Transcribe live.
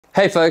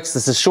Hey folks,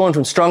 this is Sean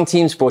from Strong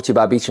Teams, brought to you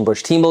by Beach and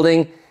Bush Team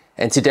Building.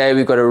 And today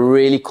we've got a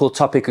really cool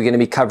topic we're going to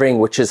be covering,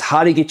 which is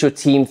how to get your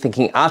team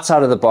thinking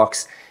outside of the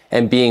box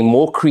and being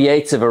more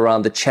creative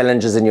around the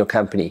challenges in your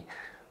company.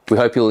 We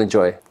hope you'll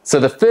enjoy. So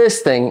the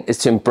first thing is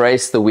to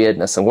embrace the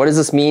weirdness. And what does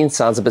this mean?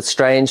 Sounds a bit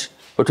strange.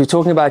 What we're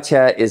talking about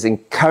here is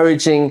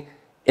encouraging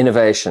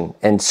innovation,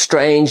 and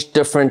strange,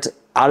 different,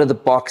 out of the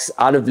box,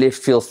 out of left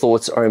field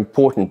thoughts are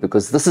important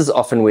because this is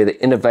often where the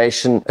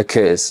innovation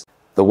occurs.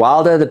 The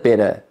wilder, the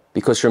better.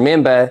 Because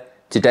remember,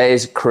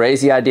 today's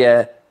crazy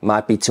idea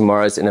might be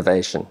tomorrow's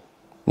innovation.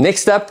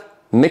 Next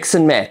up, mix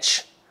and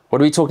match.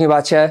 What are we talking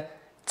about here?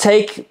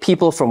 Take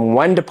people from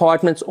one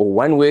department or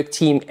one work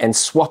team and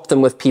swap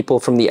them with people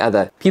from the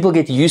other. People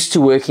get used to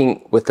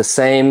working with the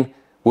same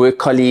work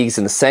colleagues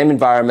in the same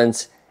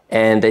environment,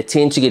 and they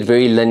tend to get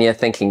very linear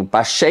thinking.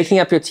 By shaking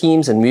up your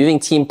teams and moving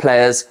team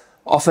players,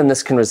 often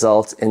this can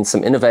result in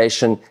some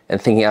innovation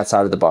and thinking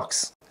outside of the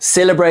box.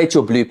 Celebrate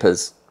your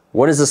bloopers.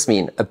 What does this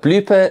mean? A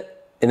blooper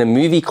in a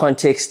movie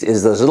context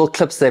is those little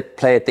clips they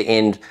play at the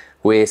end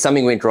where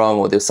something went wrong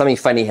or there was something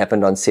funny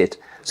happened on set.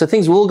 So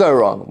things will go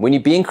wrong. When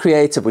you're being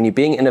creative, when you're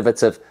being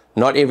innovative,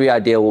 not every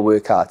idea will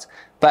work out.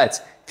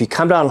 But if you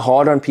come down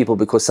hard on people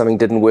because something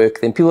didn't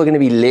work, then people are going to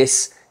be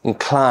less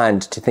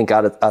inclined to think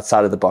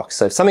outside of the box.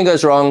 So if something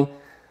goes wrong,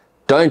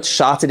 don't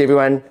shout at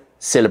everyone,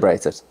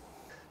 celebrate it.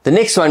 The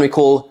next one we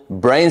call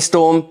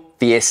brainstorm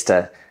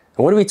fiesta.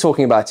 And what are we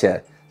talking about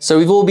here? So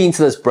we've all been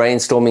to those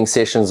brainstorming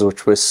sessions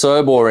which were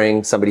so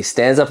boring. Somebody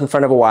stands up in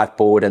front of a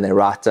whiteboard and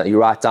you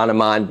write down a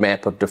mind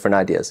map of different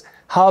ideas.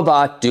 How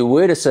about do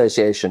word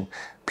association,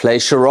 play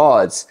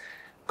charades,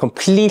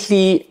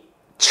 completely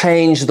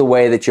change the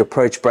way that you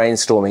approach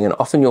brainstorming, and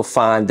often you'll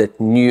find that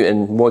new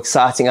and more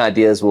exciting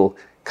ideas will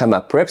come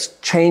up. Perhaps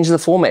change the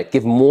format,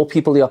 give more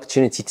people the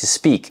opportunity to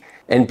speak,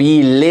 and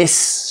be less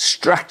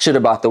structured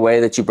about the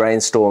way that you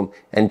brainstorm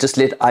and just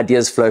let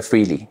ideas flow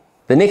freely.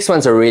 The next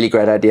one's a really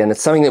great idea, and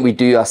it's something that we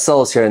do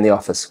ourselves here in the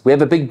office. We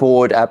have a big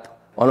board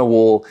up on a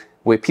wall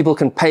where people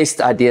can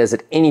paste ideas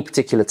at any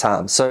particular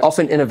time. So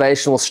often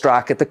innovation will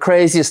strike at the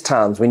craziest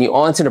times when you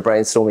aren't in a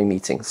brainstorming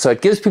meeting. So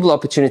it gives people the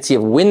opportunity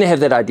of when they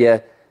have that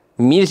idea,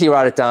 immediately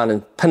write it down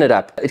and pin it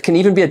up. It can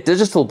even be a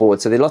digital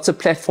board. So there are lots of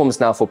platforms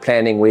now for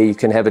planning where you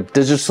can have a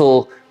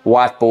digital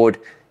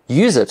whiteboard.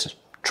 Use it,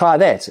 try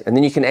that, and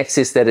then you can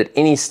access that at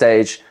any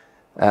stage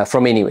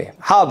from anywhere.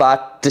 How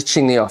about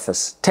ditching the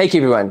office? Take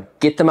everyone,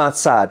 get them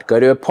outside, go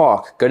to a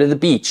park, go to the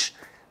beach,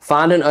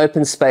 find an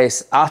open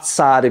space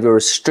outside of your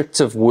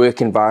restrictive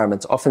work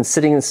environment. Often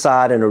sitting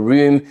inside in a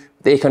room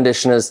with air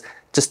conditioners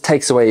just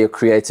takes away your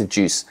creative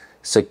juice.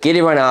 So get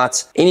everyone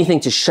out, anything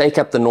to shake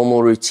up the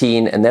normal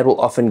routine, and that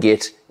will often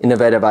get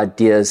innovative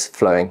ideas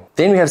flowing.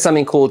 Then we have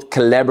something called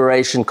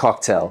collaboration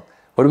cocktail.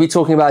 What are we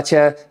talking about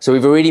here? So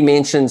we've already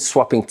mentioned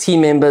swapping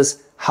team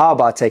members. How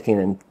about taking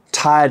an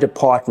entire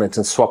department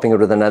and swapping it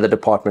with another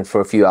department for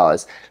a few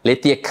hours?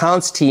 Let the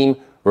accounts team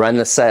run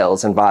the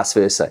sales and vice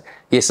versa.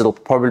 Yes, it'll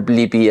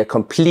probably be a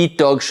complete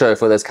dog show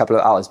for those couple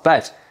of hours,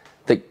 but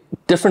the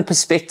different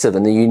perspective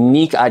and the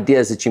unique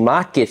ideas that you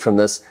might get from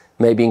this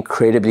may be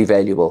incredibly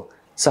valuable.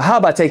 So how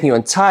about taking your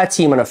entire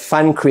team on a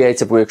fun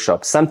creative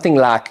workshop, something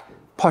like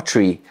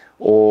pottery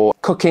or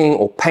cooking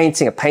or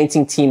painting, a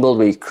painting team build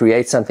where you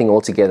create something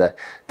all together.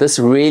 This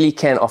really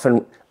can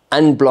often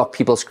unblock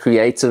people's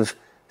creative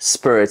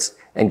spirits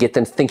and get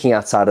them thinking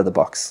outside of the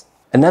box.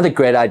 Another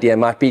great idea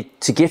might be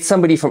to get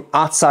somebody from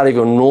outside of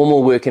your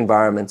normal work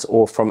environment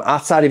or from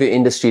outside of your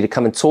industry to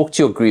come and talk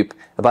to your group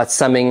about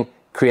something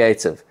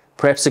creative.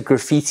 Perhaps a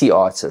graffiti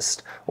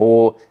artist,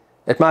 or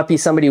it might be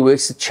somebody who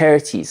works at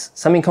charities,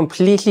 something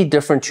completely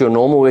different to your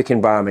normal work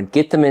environment.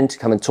 Get them in to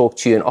come and talk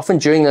to you, and often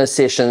during those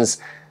sessions,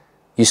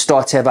 you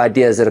start to have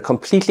ideas that are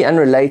completely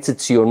unrelated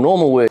to your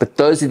normal work, but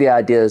those are the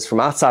ideas from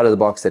outside of the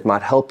box that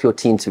might help your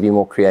team to be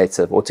more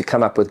creative or to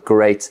come up with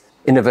great,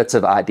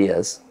 innovative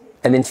ideas.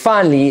 And then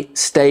finally,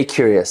 stay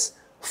curious.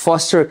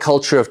 Foster a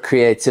culture of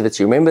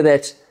creativity. Remember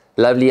that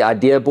lovely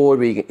idea board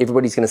where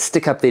everybody's going to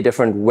stick up their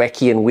different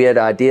wacky and weird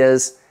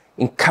ideas?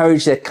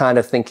 Encourage that kind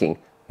of thinking.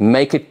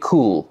 Make it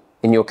cool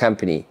in your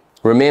company.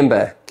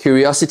 Remember,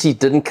 curiosity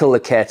didn't kill the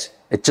cat,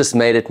 it just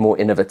made it more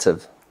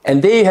innovative.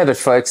 And there you have it,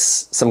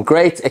 folks. Some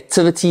great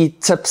activity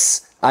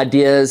tips,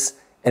 ideas,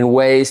 and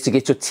ways to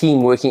get your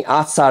team working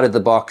outside of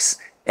the box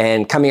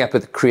and coming up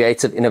with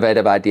creative,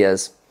 innovative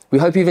ideas. We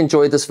hope you've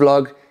enjoyed this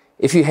vlog.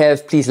 If you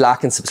have, please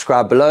like and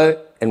subscribe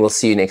below, and we'll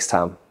see you next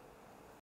time.